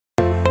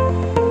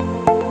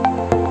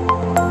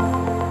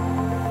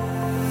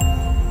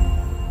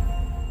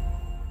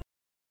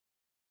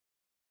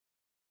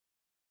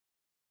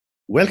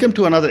Welcome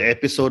to another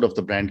episode of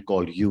The Brand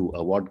Called You,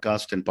 a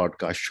podcast and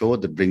podcast show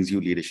that brings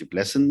you leadership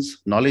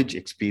lessons, knowledge,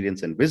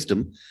 experience, and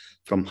wisdom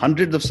from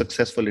hundreds of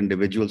successful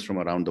individuals from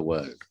around the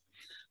world.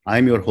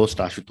 I'm your host,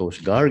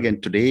 Ashutosh Garg,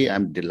 and today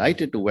I'm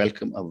delighted to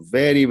welcome a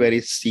very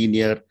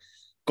senior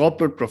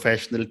corporate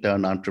professional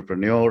turned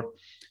entrepreneur,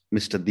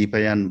 Mr.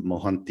 Deepayan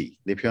Mohanty.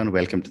 Deepayan,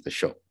 welcome to the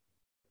show.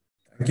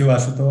 Thank you,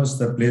 Ashutosh.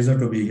 It's a pleasure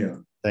to be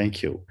here.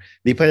 Thank you.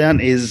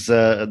 Deepayan is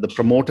the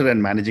promoter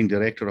and managing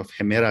director of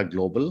Hemera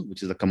Global,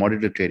 which is a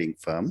commodity trading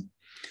firm.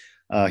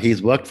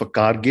 He's worked for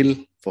Cargill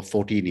for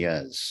 14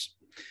 years.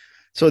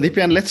 So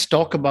Deepayan, let's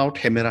talk about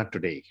Hemera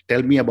today.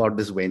 Tell me about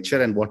this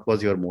venture and what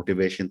was your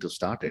motivation to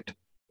start it?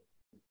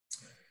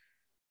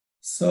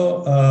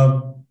 So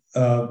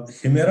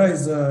Hemera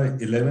is a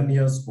 11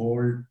 years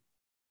old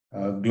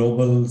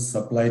global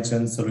supply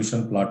chain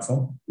solution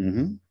platform.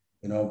 Mm-hmm.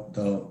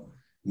 The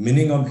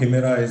meaning of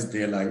Hemera is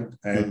daylight.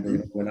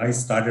 And when I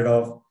started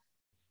off,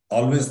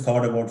 always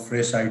thought about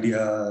fresh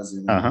ideas,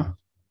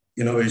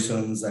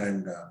 innovations.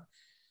 And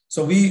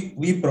so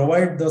we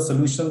provide the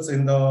solutions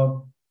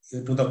to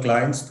the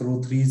clients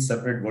through three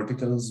separate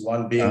verticals,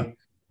 one being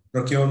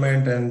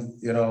procurement and,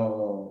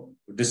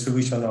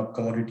 distribution of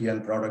commodity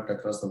and product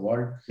across the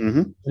world.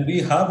 Mm-hmm. And we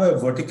have a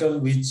vertical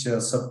which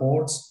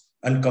supports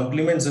and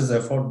complements this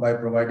effort by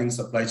providing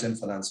supply chain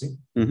financing.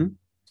 Mm-hmm.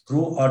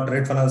 Through our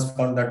trade finance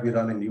fund that we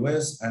run in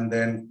US, and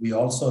then we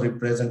also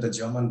represent a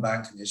German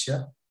bank in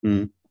Asia.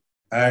 Mm.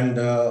 And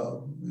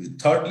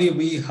thirdly,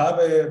 we have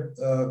a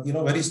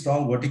very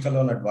strong vertical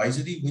on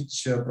advisory,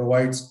 which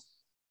provides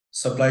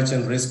supply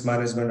chain risk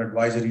management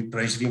advisory,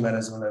 treasury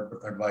management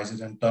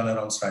advisory, and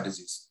turnaround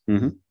strategies.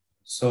 Mm-hmm.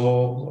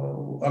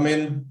 So,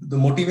 the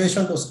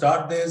motivation to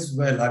start this,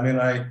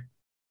 I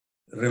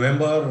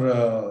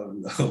remember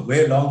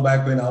way long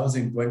back when I was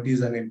in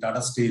 20s and in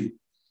Tata Steel,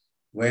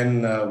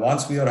 when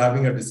once we were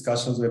having a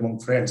discussions among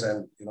friends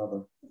and,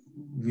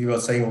 we were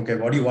saying, okay,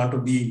 what do you want to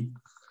be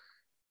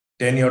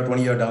 10 year,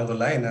 20 year down the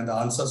line? And the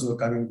answers were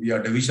coming, be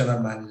a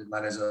divisional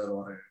manager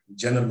or a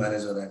general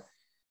manager. And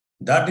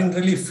that didn't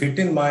really fit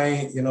in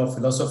my,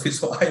 philosophy.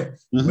 So I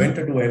went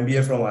to do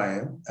MBA from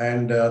IIM.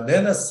 And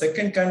then a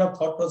second kind of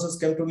thought process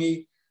came to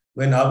me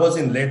when I was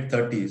in late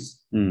 30s.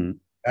 Mm.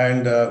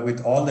 And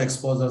with all the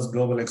exposures,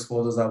 global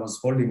exposures I was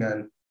holding.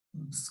 And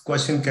this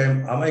question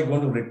came, am I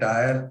going to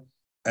retire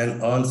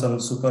and earn some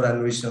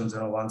superannuations,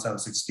 once I'm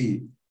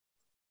 60?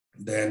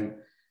 Then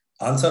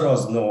answer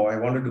was no. I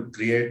wanted to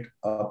create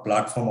a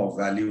platform of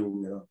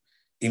value,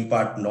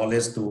 impart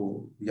knowledge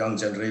to young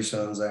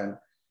generations, and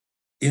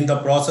in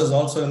the process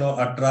also,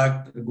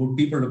 attract good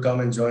people to come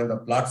and join the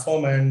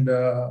platform and,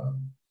 earn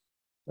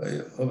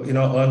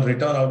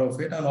return out of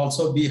it, and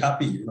also be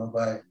happy,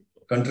 by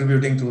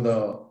contributing to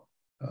the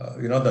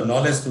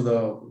knowledge to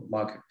the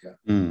market. Yeah.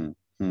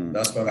 Mm-hmm.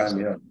 That's what I'm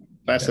here.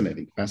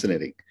 Fascinating.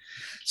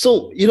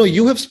 So,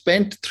 you have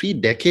spent 3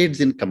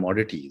 decades in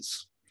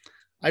commodities.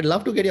 I'd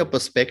love to get your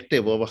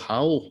perspective over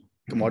how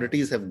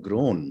commodities have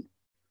grown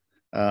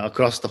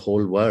across the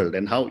whole world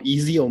and how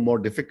easy or more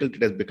difficult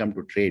it has become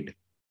to trade.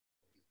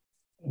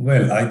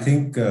 Well, I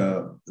think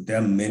there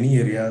are many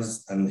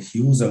areas and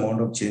huge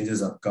amount of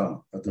changes have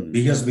come. But the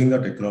biggest being the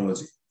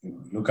technology.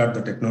 Look at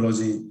the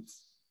technology.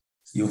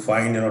 You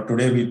find,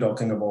 today we're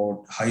talking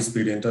about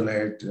high-speed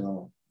internet.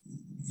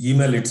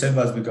 Email itself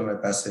has become a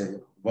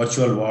passe.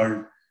 Virtual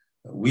world.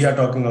 We are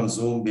talking on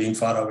Zoom, being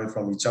far away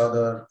from each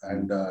other,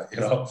 and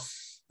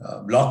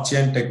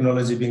blockchain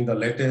technology being the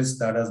latest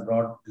that has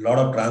brought a lot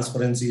of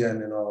transparency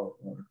and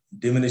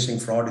diminishing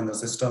fraud in the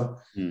system.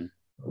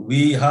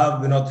 We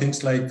have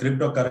things like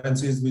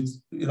cryptocurrencies, which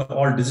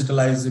all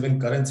digitalized, even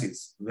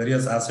currencies,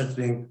 various assets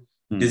being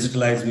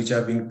digitalized, which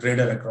are being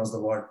traded across the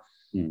world.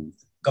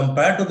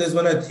 Compared to this,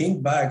 when I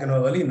think back,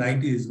 early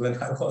 90s,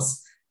 when I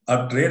was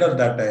a trader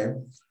that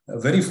time,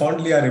 very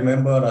fondly I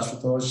remember,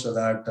 Ashutosh,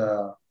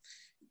 that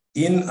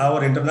in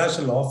our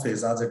international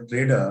office as a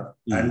trader,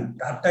 and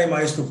that time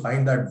I used to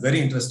find that very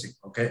interesting,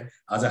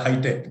 as a high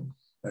tech.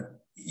 It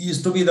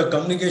used to be the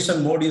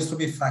communication mode used to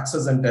be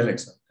faxes and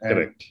telex. And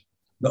correct.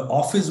 The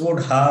office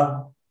would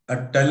have a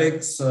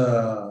telex,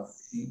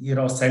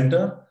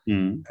 center,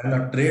 and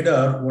a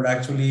trader would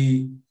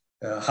actually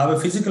have a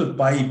physical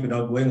pipe,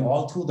 going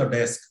all through the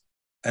desk.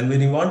 And when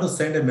you want to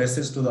send a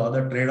message to the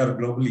other trader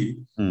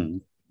globally,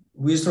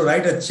 we used to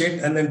write a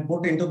check and then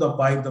put into the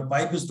pipe. The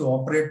pipe used to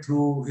operate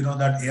through,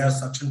 that air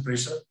suction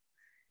pressure.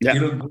 Yeah.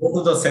 It will go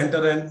to the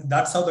center, and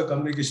that's how the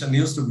communication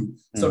used to be.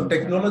 So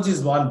technology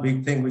is one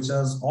big thing, which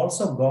has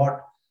also got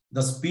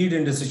the speed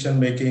in decision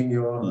making,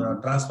 your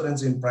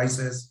transparency in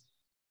prices.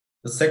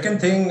 The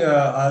second thing,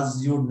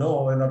 as you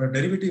know, the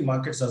derivative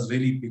markets has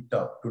really picked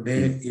up.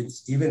 Today,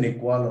 it's even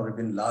equal or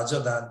even larger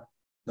than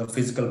the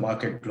physical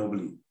market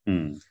globally.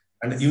 And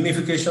the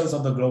unifications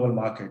of the global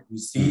market. We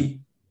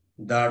see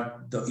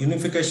that the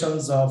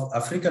unifications of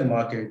African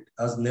market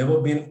has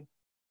never been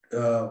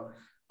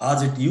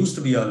as it used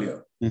to be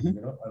earlier.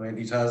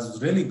 It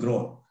has really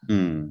grown.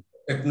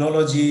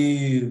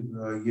 Technology,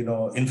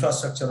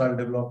 infrastructural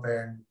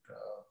development,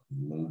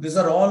 these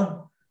are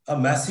all a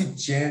massive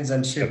change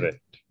and shift.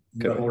 Correct.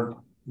 the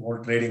whole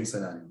trading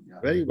scenario. Yeah.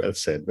 Very well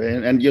said.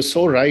 And you're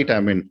so right. I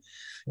mean,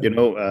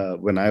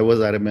 when I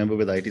remember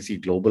with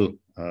ITC Global,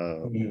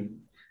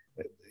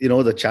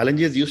 the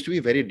challenges used to be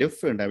very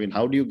different. I mean,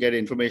 how do you get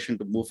information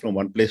to move from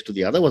one place to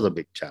the other was a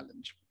big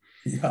challenge.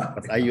 Yeah.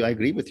 But I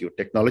agree with you.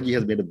 Technology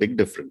has made a big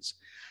difference.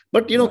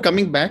 But,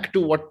 coming back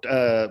to what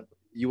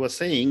you were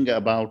saying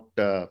about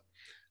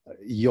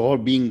your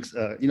being,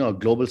 a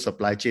global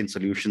supply chain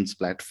solutions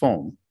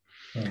platform.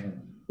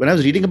 When I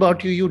was reading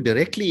about you, you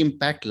directly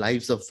impact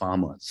lives of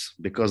farmers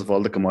because of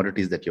all the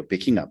commodities that you're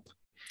picking up.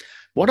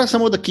 What are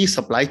some of the key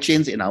supply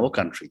chains in our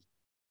country?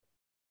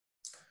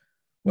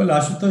 Well,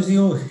 Ashutosh,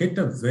 you hit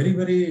a very,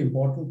 very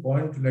important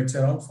point, let's say,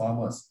 around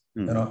farmers.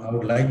 I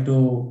would like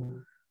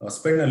to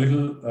spend a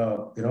little,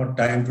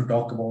 time to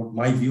talk about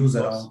my views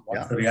around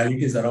what the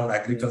realities around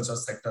agriculture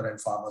sector and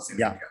farmers in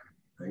India.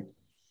 Right?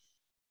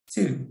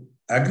 See,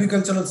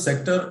 agricultural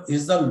sector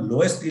is the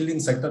lowest yielding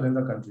sector in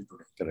the country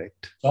today.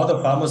 Correct. For the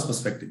farmer's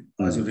perspective,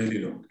 as you really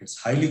look, it's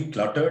highly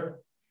cluttered,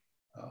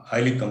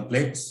 highly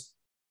complex,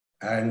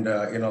 and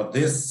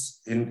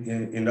this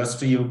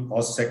industry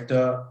or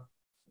sector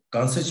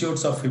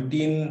constitutes of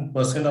 15%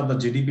 of the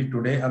GDP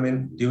today. I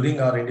mean,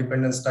 during our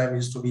independence time, it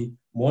used to be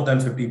more than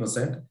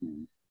 50%,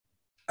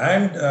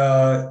 and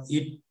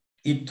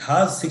it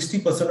has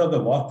 60% of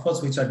the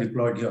workforce which are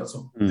deployed here.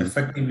 So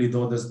effectively,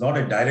 though there's not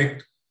a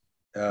direct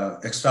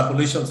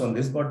extrapolations on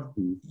this, but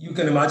you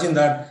can imagine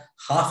that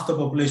half the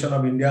population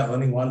of India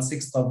earning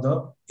 1/6 of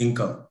the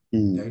income.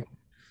 Right?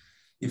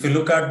 If you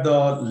look at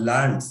the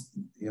lands,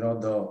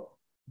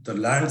 the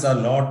lands are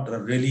not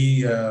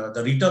really,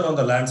 the return on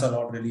the lands are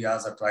not really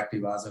as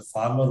attractive as a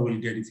farmer will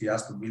get if he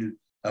has to build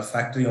a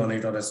factory on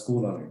it or a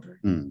school on it.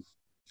 Right?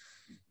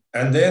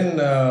 And then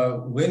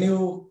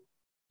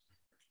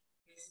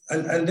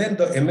and then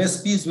the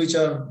MSPs which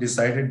are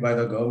decided by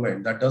the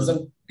government, that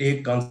doesn't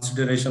take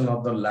consideration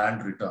of the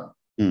land return.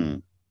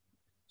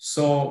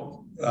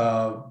 So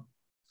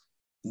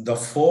the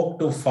folk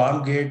to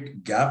farm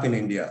gate gap in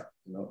India,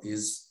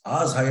 is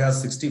as high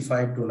as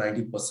 65 to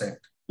 90%.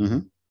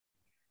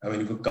 I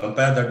mean, if you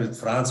compare that with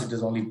France, it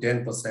is only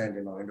 10%.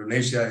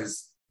 Indonesia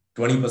is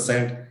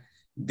 20%.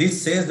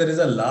 This says there is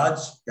a large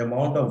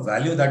amount of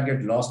value that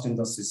get lost in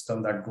the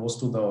system that goes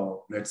to the,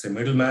 let's say,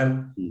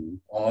 middleman,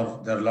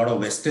 or there are a lot of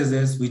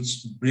wastages,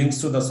 which brings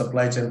to the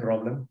supply chain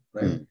problem,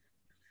 right?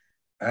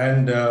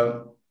 And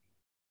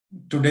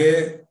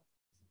today,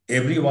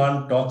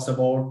 everyone talks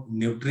about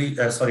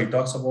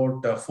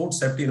food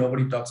safety.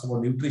 Nobody talks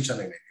about nutrition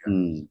in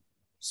India.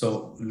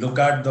 So look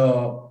at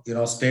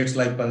the states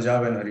like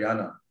Punjab and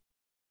Haryana,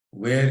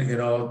 where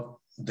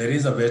there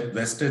is a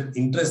vested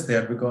interest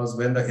there, because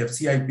when the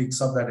FCI picks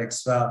up that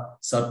extra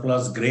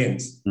surplus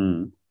grains,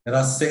 there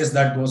are sales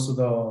that goes to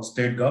the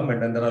state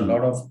government, and there are a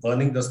lot of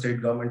earning the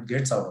state government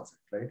gets out of it,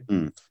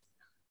 right?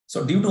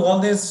 So due to all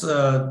this,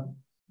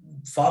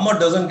 farmer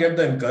doesn't get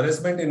the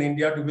encouragement in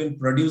India to even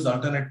produce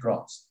alternate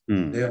crops.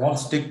 They all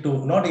stick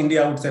to, not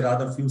India, I would say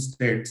rather few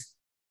states,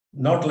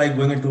 not like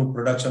going into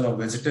production of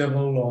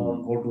vegetable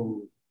or go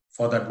to,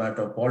 for that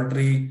matter,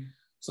 poultry.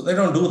 So they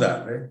don't do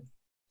that, right?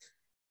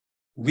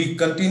 We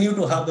continue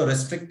to have the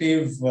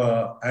restrictive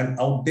and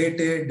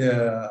outdated,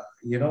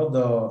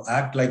 the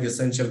act like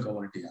Essential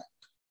Commodity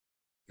Act,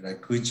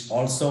 right? Which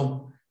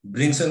also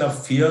brings in a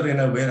fear in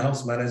a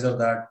warehouse manager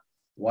that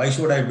why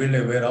should I build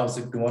a warehouse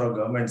if tomorrow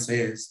government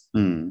says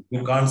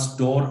you can't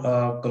store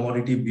a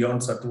commodity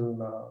beyond certain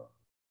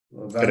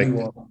value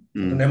or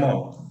an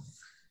amount.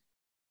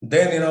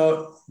 Then,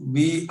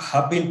 we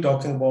have been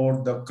talking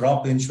about the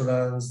crop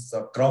insurance,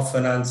 the crop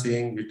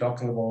financing. We're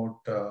talking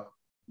about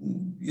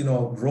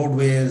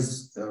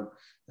roadways,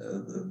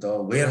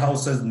 the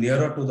warehouses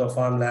nearer to the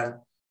farmland.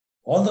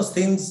 All those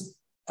things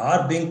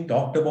are being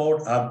talked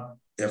about,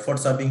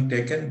 efforts are being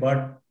taken,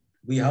 but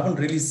we haven't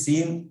really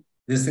seen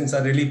these things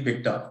are really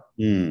picked up.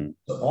 So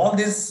all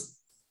these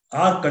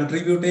are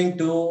contributing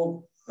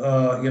to,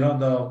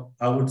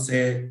 I would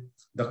say,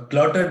 the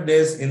cluttered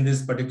days in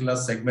this particular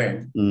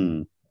segment.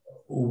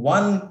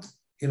 One,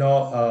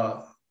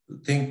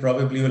 thing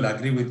probably you'll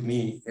agree with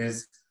me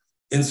is,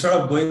 instead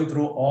of going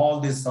through all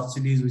these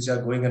subsidies, which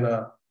are going in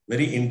a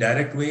very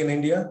indirect way in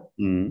India,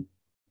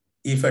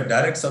 if a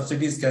direct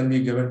subsidies can be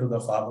given to the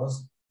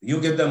farmers, you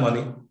give them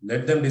money,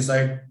 let them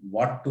decide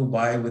what to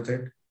buy with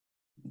it,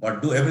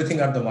 but do everything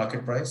at the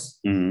market price.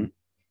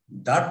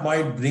 That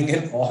might bring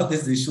in all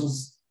these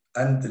issues,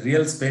 and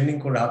real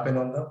spending could happen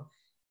on the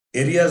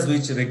areas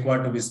which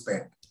require to be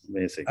spent.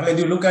 Amazing. I mean,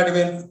 you look at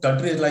even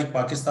countries like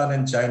Pakistan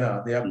and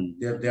China, they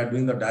are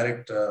doing the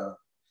direct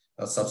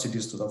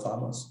subsidies to the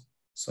farmers.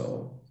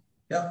 So,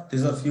 yeah,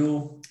 these are a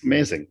few.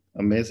 Amazing.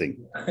 I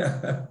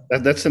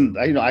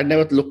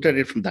never looked at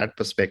it from that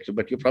perspective,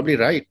 but you're probably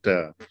right.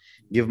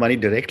 Give money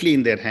directly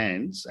in their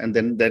hands, and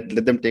then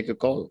let them take a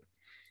call.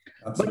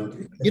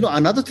 Absolutely. But,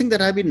 another thing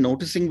that I've been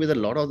noticing with a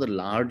lot of the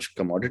large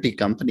commodity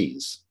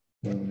companies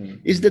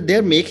is that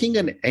they're making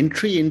an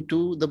entry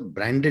into the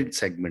branded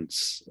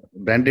segments,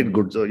 branded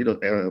goods, or,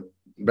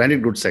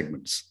 branded goods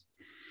segments.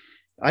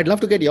 I'd love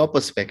to get your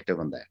perspective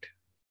on that.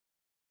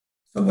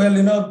 So,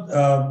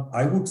 well,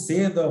 I would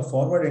say the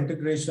forward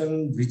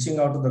integration, reaching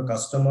out to the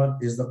customer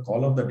is the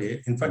call of the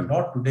day. In fact,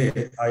 not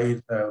today.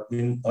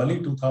 In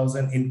early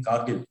 2000 in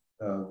Kargil,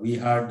 we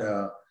had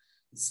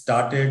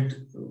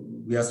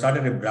we have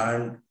started a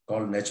brand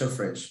called Nature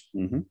Fresh,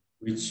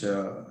 which,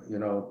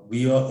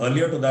 we were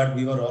earlier to that,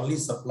 we were only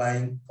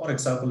supplying, for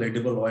example,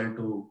 edible oil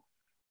to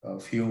a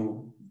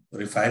few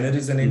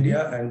refineries in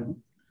India,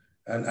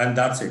 and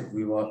that's it.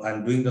 We were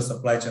doing the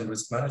supply chain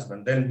risk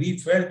management. Then we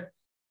felt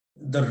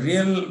the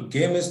real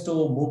game is to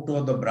move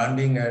toward the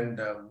branding and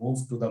move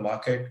to the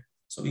market.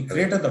 So we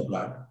created the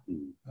brand.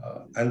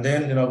 And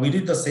then, we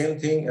did the same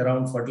thing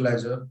around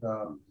fertilizer,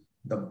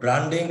 the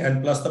branding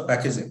and plus the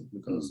packaging,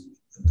 because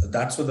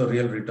that's where the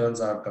real returns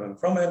are coming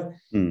from. And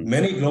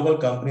many global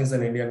companies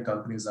and Indian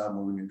companies are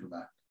moving into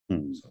that.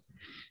 So,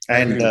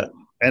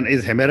 and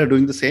is Hemera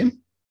doing the same?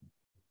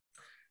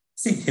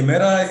 See,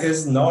 Hemera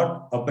is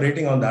not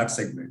operating on that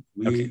segment.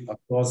 Of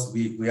course,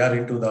 we are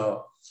into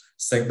the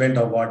segment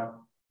of what,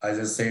 as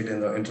I said, in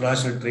the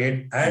international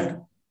trade,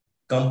 and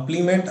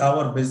complement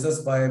our business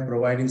by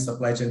providing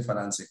supply chain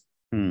financing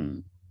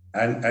and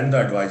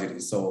the advisory.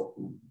 So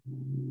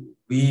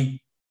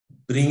we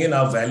bring in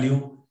our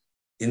value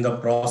in the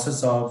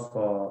process of,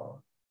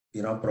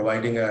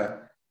 providing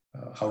a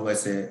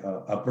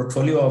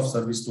portfolio of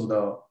service to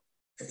the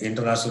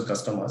international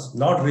customers,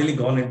 not really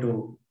gone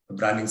into the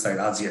branding side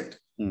as yet.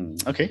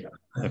 Okay.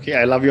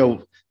 I love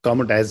your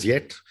comment, as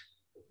yet.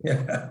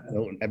 Yeah.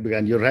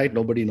 And you're right,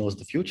 nobody knows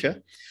the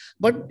future.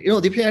 But,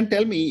 Deepayan,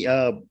 tell me,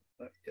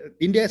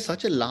 India is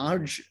such a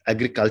large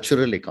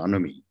agricultural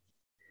economy.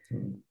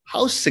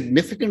 How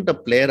significant a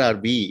player are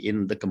we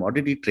in the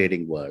commodity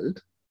trading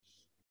world?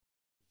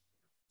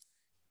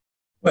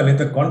 Well, in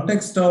the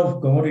context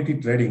of commodity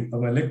trading,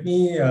 let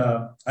me,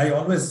 I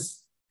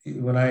always,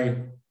 when I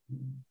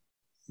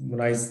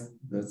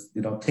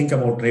think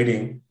about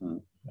trading,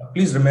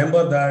 please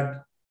remember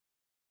that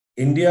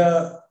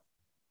India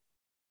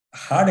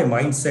had a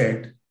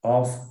mindset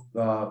of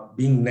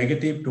being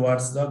negative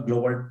towards the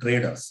global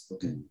traders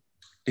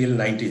till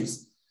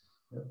 90s.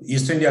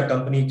 East India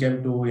Company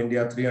came to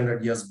India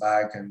 300 years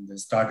back and they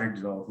started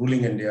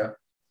ruling India.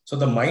 So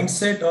the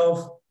mindset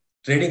of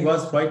trading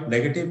was quite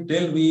negative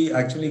till we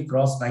actually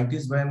crossed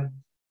 90s, when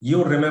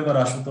you remember,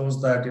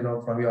 Ashutosh, that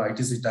from your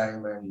ITC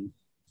time, and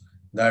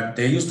that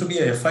there used to be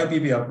a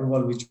FIPB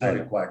approval which was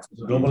required for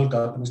the global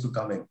companies to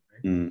come in.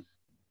 Right?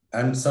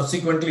 And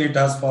subsequently, it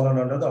has fallen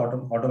under the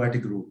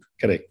automatic route.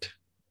 Correct.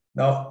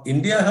 Now,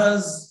 India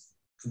has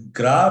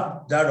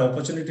grabbed that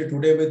opportunity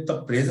today with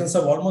the presence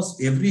of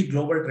almost every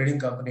global trading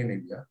company in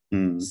India.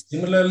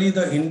 Similarly,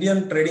 the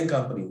Indian trading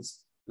companies,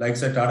 like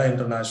say Tata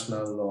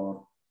International,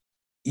 or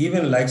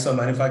even like some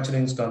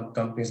manufacturing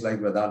companies like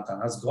Vedanta,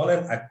 has gone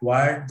and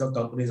acquired the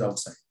companies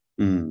outside.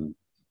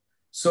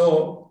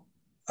 So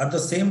at the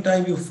same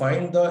time, you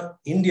find the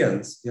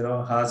Indians,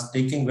 has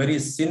taking very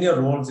senior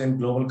roles in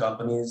global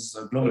companies.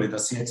 Globally, the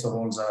CXO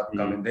roles are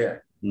coming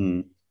there.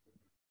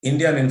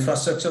 Indian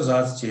infrastructures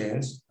has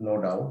changed,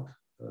 no doubt.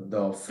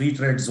 The free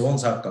trade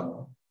zones have come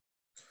up.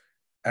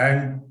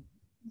 And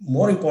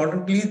more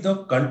importantly,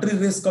 the country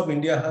risk of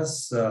India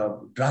has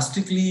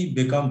drastically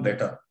become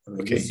better.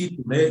 You see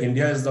today,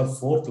 India is the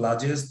 4th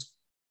largest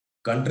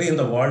country in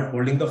the world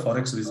holding the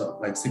forex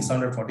reserve, like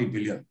 640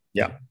 billion.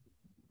 Yeah.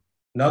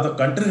 Now the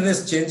country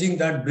risk changing,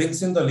 that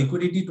brings in the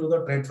liquidity to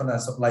the trade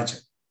finance supply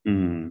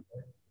chain.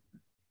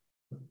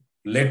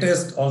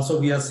 Latest also,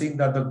 we are seeing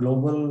that the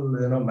global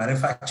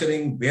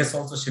manufacturing base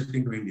also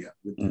shifting to India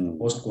with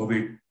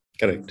post-COVID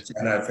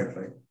China effect,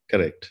 right?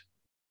 Correct.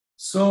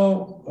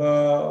 So,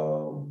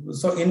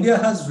 so India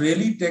has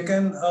really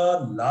taken a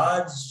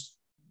large,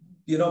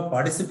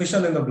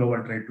 participation in the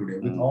global trade today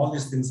with all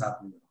these things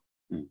happening.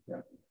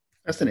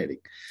 Fascinating.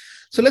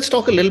 So let's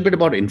talk a little bit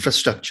about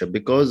infrastructure,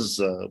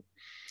 because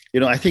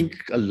I think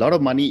a lot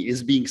of money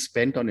is being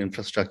spent on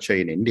infrastructure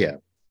in India.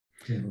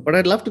 But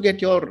I'd love to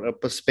get your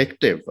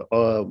perspective.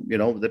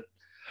 That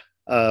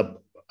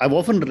I've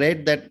often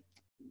read that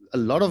a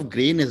lot of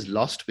grain is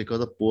lost because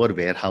of poor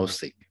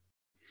warehousing.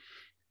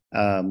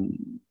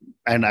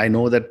 And I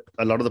know that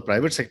a lot of the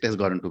private sector has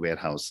got into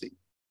warehousing.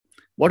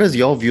 What is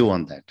your view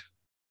on that?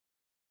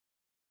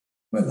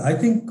 Well, I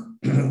think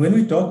when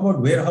we talk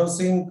about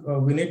warehousing,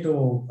 we need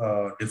to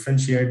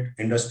differentiate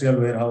industrial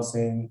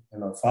warehousing,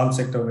 farm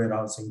sector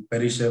warehousing,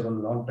 perishable,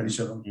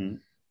 non-perishable.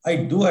 I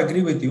do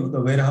agree with you. The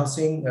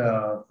warehousing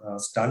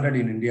standard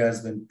in India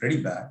has been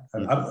pretty bad.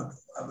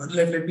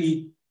 Let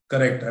me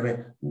correct. I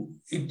mean,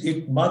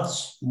 it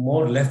much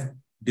more left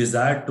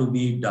desired to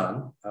be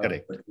done.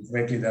 Correct. But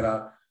definitely there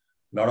are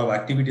a lot of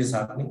activities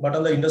happening. But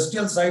on the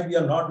industrial side, we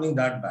are not doing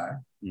that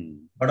bad.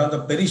 But on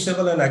the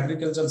perishable and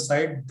agricultural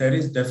side, there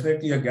is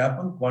definitely a gap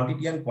on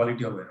quantity and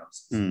quality of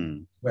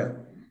warehouses. Well,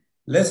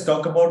 let's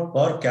talk about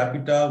per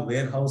capita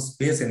warehouse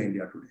space in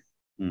India today.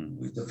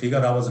 The figure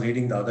I was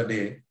reading the other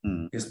day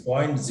is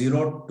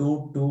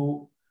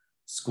 0.022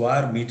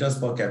 square meters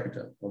per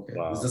capita. Okay.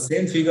 Wow. The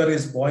same figure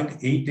is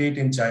 0.88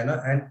 in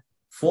China and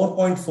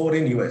 4.4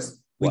 in US,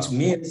 which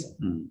means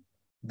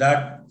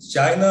that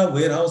China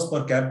warehouse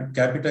per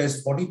capita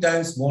is 40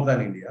 times more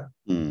than India,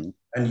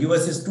 and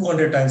US is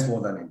 200 times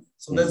more than India.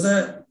 So there's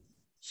a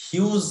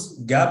huge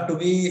gap to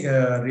be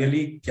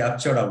really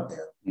captured out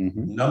there.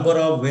 Number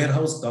of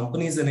warehouse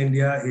companies in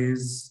India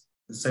is,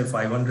 say,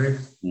 500.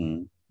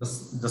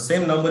 The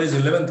same number is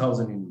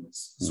 11,000 in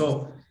US.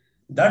 So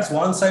that's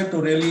one side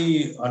to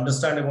really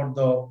understand about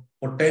the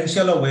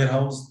potential of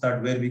warehouse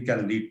that where we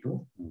can lead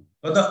to.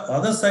 But the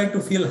other side to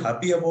feel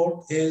happy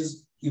about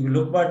is, if you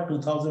look back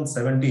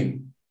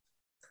 2017,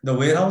 the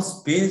warehouse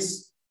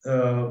space,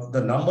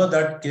 the number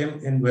that came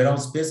in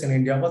warehouse space in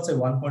India was, say,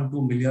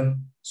 1.2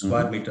 million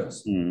square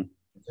meters.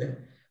 Okay.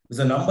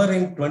 The number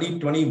in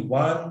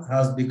 2021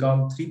 has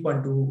become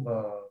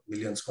 3.2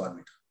 million square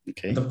meters.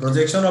 Okay. The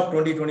projection of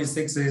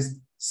 2026 is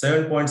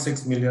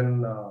 7.6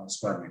 million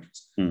square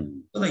meters.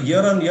 So the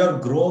year-on-year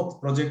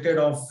growth projected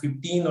of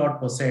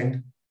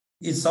 15%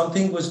 is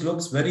something which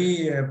looks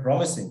very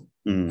promising.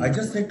 I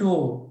just need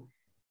to,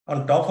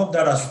 on top of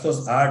that,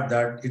 Ashutosh, add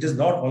that it is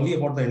not only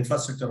about the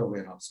infrastructure of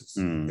warehouses.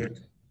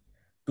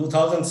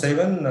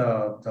 2007,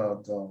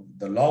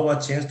 the law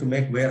was changed to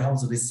make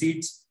warehouse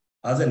receipts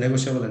as a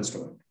negotiable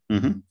instrument.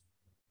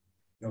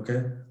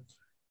 Okay.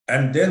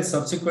 And then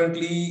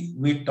subsequently,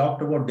 we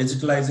talked about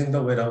digitalizing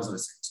the warehouse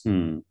receipts.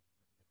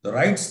 The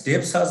right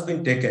steps has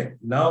been taken.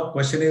 Now,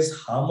 question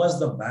is how much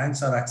the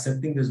banks are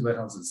accepting these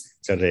warehouse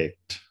receipts.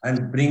 Correct.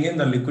 And bring in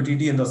the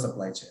liquidity in the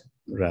supply chain.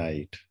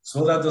 Right.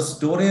 So that the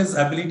storage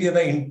ability and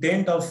the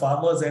intent of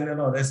farmers and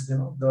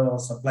the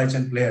supply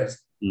chain players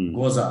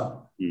goes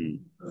up.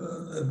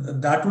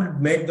 That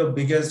would make the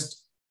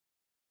biggest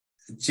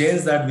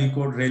change that we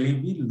could really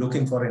be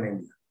looking for in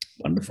India.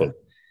 Wonderful.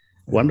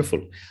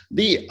 Wonderful.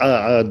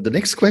 The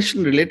next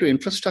question related to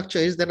infrastructure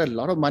is that a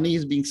lot of money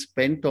is being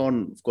spent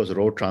on, of course,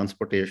 road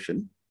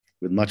transportation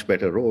with much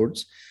better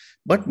roads.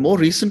 But more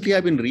recently,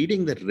 I've been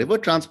reading that river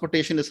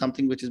transportation is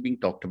something which is being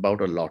talked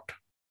about a lot.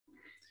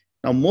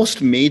 Now,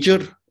 most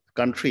major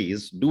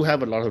countries do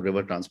have a lot of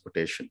river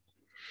transportation.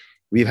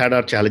 We've had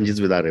our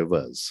challenges with our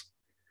rivers.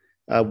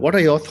 What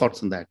are your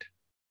thoughts on that?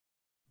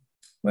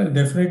 Well,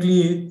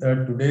 definitely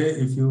today,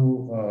 if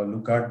you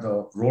look at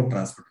the road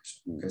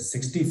transportation,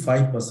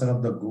 65%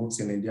 of the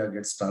goods in India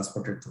gets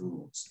transported through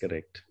roads.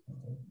 Correct.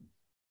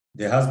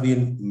 There has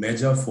been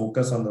major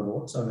focus on the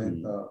roads. I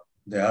mean,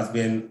 there has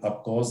been,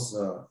 of course,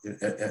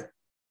 the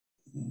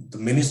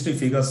ministry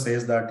figure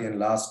says that in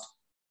last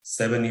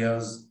 7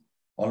 years,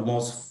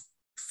 almost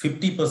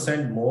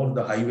 50% more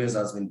the highways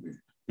has been built.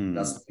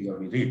 That's the figure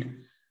we read.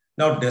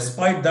 Now,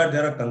 despite that,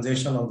 there are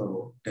congestion on the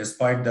road.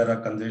 Despite there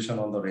are congestion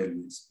on the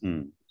railways.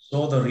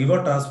 So the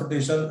river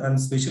transportation, and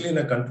especially in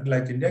a country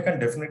like India, can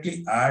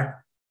definitely add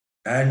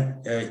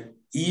and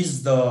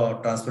ease the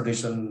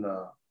transportation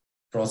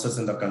process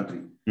in the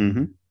country.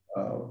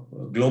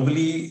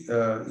 Globally,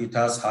 it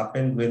has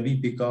happened when we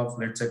pick up,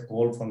 let's say,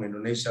 coal from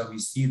Indonesia. We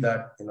see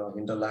that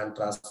hinterland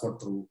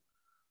transport through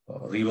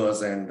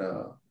rivers and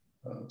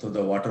to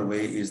the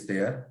waterway is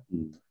there.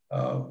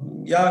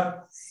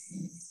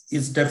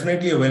 It's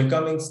definitely a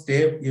welcoming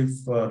step if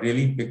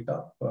really picked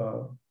up.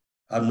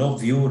 I have no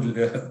view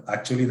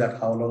actually that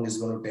how long it's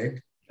going to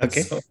take.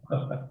 Okay, so.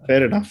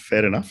 Fair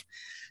enough.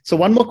 So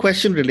one more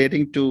question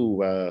relating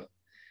to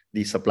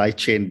the supply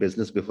chain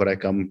business before I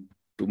come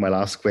to my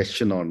last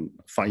question on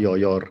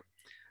your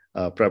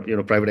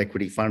private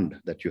equity fund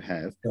that you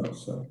have.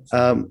 Sure.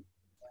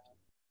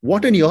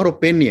 What, in your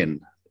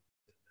opinion,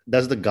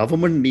 does the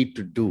government need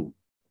to do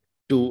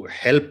to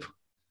help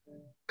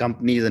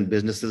companies and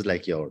businesses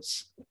like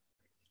yours?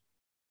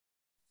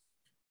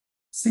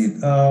 See,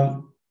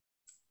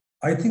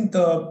 I think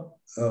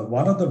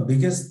one of the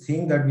biggest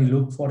thing that we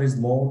look for is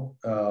more,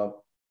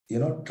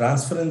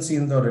 transparency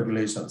in the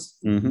regulations.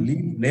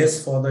 Leave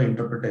less for the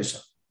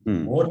interpretation.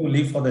 More you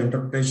leave for the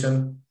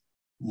interpretation,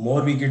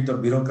 more we get the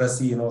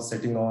bureaucracy,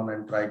 sitting on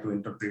and try to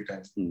interpret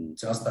and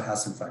just the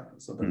hassle factor.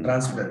 So the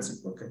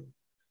transparency, okay.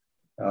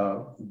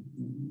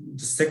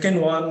 The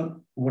second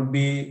one would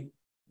be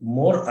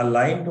more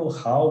aligned to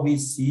how we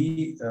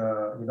see,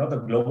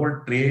 the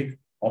global trade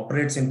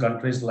operates in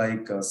countries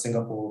like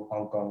Singapore,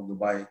 Hong Kong,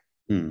 Dubai.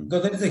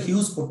 Because there is a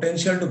huge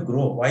potential to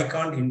grow. Why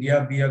can't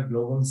India be a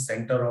global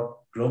center of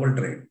global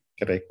trade?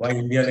 Correct. Why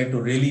India need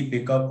to really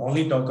pick up,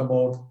 only talk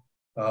about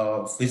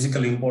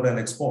physical import and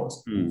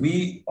exports?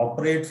 We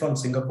operate from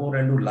Singapore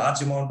and do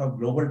large amount of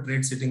global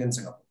trade sitting in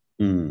Singapore.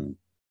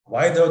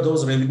 Why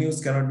those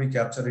revenues cannot be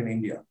captured in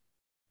India?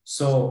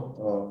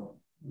 So,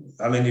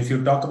 if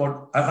you talk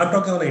about, I'm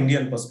talking on an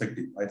Indian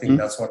perspective. I think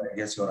that's what I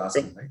guess you're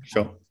asking, right?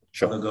 Sure.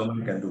 What the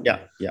government can do.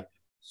 Yeah.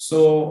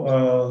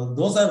 So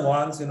those are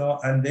ones,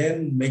 and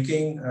then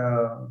making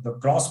the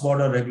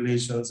cross-border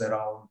regulations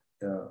around,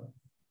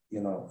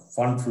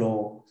 fund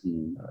flow,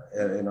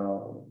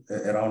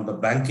 around the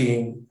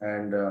banking,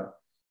 and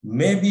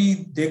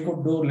maybe they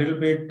could do a little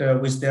bit,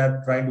 which they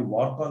are trying to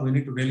work on. We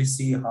need to really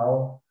see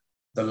how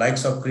the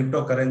likes of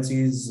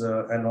cryptocurrencies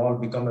and all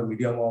become a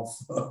medium of,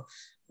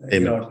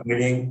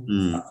 trading.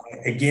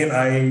 Again,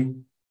 I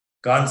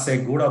can't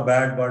say good or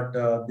bad,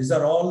 but these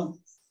are all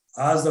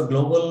as the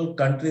global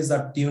countries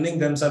are tuning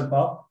themselves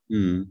up,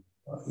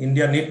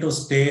 India need to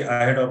stay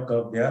ahead of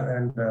curve there,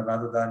 and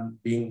rather than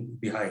being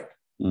behind.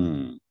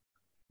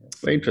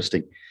 Very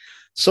interesting.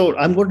 So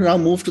I'm going to now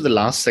move to the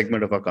last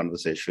segment of our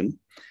conversation.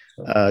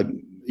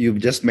 You've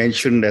just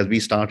mentioned as we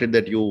started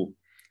that you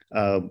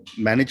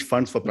manage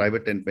funds for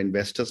private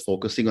investors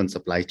focusing on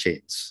supply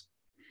chains.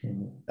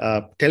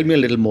 Tell me a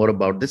little more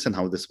about this and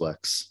how this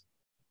works.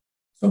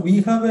 So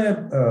we have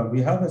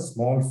a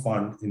small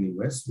fund in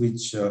US,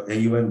 which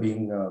AUM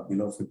being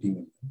below 50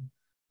 million.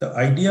 The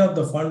idea of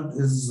the fund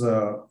is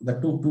the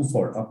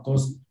twofold. Of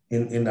course,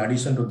 in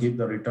addition to give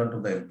the return to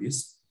the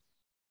LPs,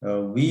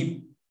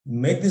 we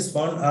make this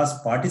fund as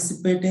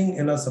participating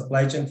in a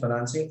supply chain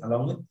financing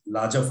along with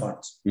larger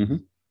funds.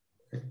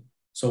 Okay.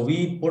 So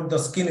we put the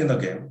skin in the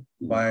game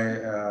by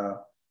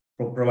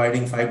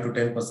providing 5 to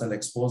 10%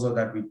 exposure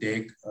that we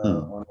take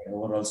on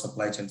overall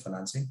supply chain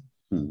financing.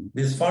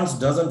 These funds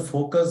doesn't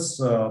focus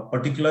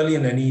particularly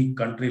in any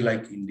country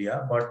like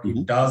India, but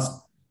it does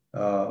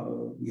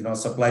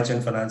supply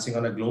chain financing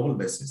on a global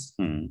basis.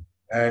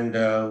 And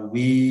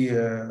we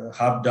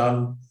have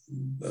done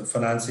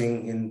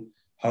financing in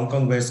Hong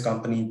Kong-based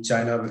company,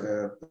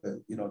 China,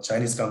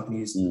 Chinese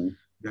companies.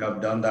 We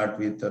have done that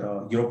with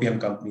European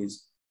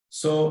companies.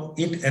 So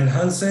it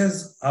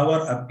enhances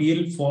our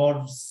appeal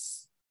for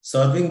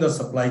serving the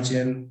supply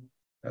chain,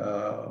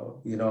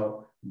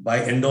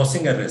 by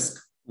endorsing a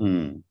risk,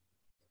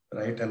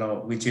 right?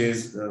 Which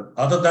is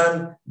other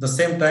than the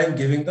same time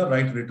giving the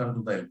right return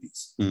to the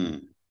LPs,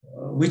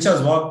 which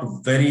has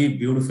worked very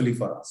beautifully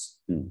for us.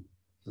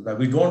 So that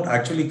we don't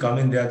actually come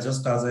in there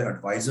just as an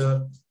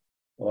advisor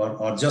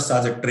or just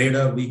as a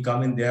trader. We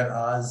come in there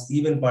as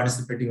even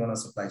participating on a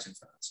supply chain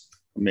finance.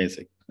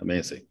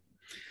 Amazing.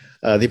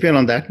 Deepayan,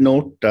 on that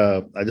note,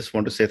 I just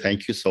want to say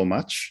thank you so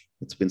much.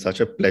 It's been such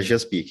a pleasure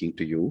speaking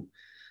to you.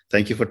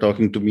 Thank you for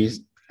talking to me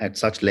at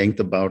such length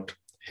about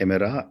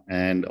Hemera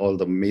and all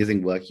the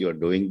amazing work you are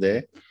doing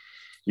there.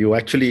 You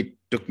actually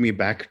took me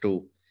back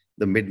to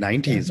the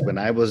mid-90s when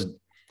I was,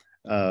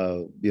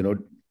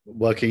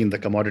 working in the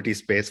commodity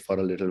space for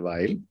a little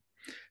while.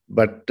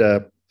 But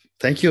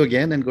thank you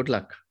again and good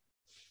luck.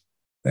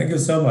 Thank you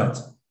so much.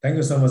 Thank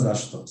you so much,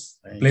 Ashutosh.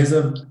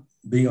 Pleasure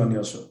being on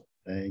your show.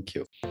 Thank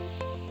you.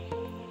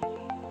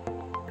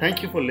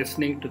 Thank you for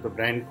listening to the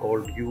Brand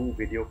Called You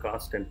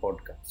videocast and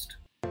podcast,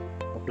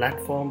 a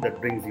platform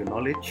that brings you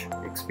knowledge,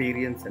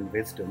 experience, and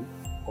wisdom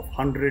of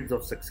hundreds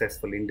of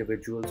successful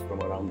individuals from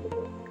around the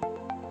world.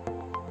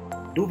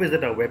 Do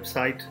visit our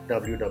website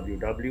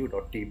www.tbcy.in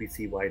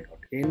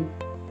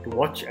to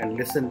watch and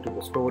listen to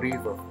the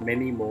stories of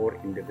many more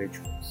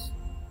individuals.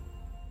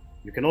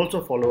 You can also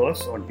follow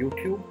us on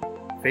YouTube,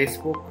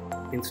 Facebook,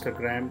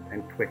 Instagram,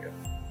 and Twitter.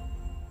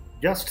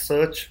 Just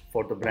search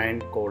for the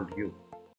Brand Called You.